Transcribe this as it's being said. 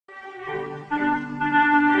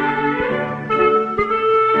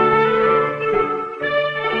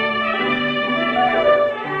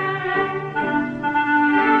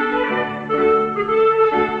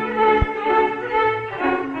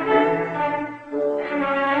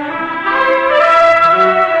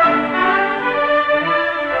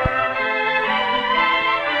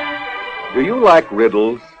like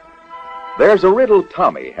riddles? There's a riddle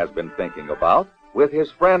Tommy has been thinking about with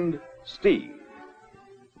his friend Steve.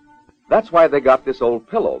 That's why they got this old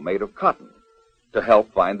pillow made of cotton, to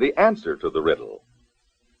help find the answer to the riddle.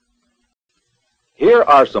 Here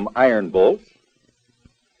are some iron bolts.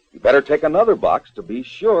 You better take another box to be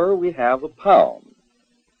sure we have a pound.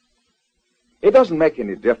 It doesn't make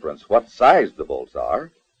any difference what size the bolts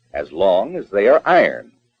are, as long as they are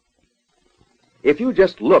iron. If you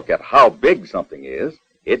just look at how big something is,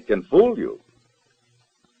 it can fool you.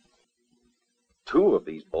 2 of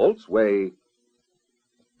these bolts weigh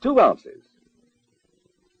 2 ounces.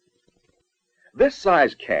 This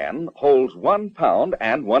size can holds 1 pound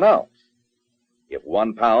and 1 ounce. If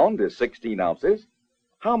 1 pound is 16 ounces,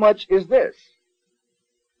 how much is this?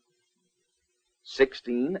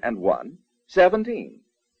 16 and 1, 17.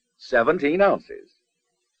 17 ounces.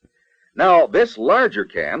 Now, this larger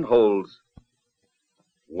can holds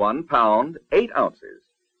 1 pound, 8 ounces.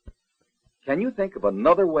 Can you think of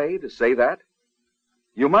another way to say that?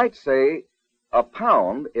 You might say, a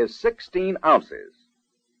pound is 16 ounces.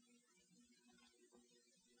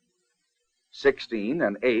 16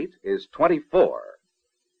 and 8 is 24.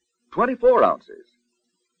 24 ounces.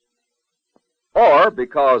 Or,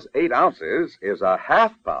 because 8 ounces is a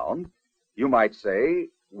half pound, you might say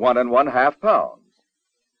 1 1/2 pounds.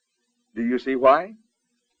 Do you see why?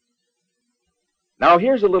 Now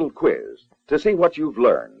here's a little quiz to see what you've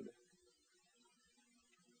learned.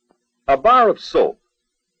 A bar of soap.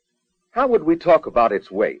 How would we talk about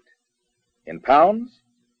its weight? In pounds?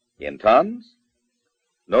 In tons?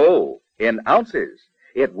 No, in ounces.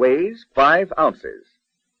 It weighs 5 ounces.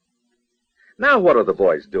 Now what are the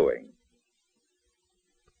boys doing?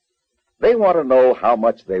 They want to know how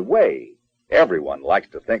much they weigh. Everyone likes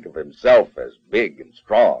to think of himself as big and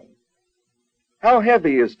strong. How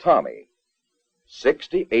heavy is Tommy?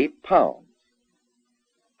 68 pounds.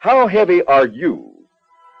 How heavy are you?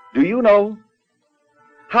 Do you know?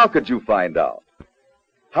 How could you find out?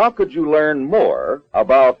 How could you learn more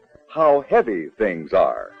about how heavy things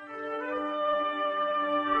are?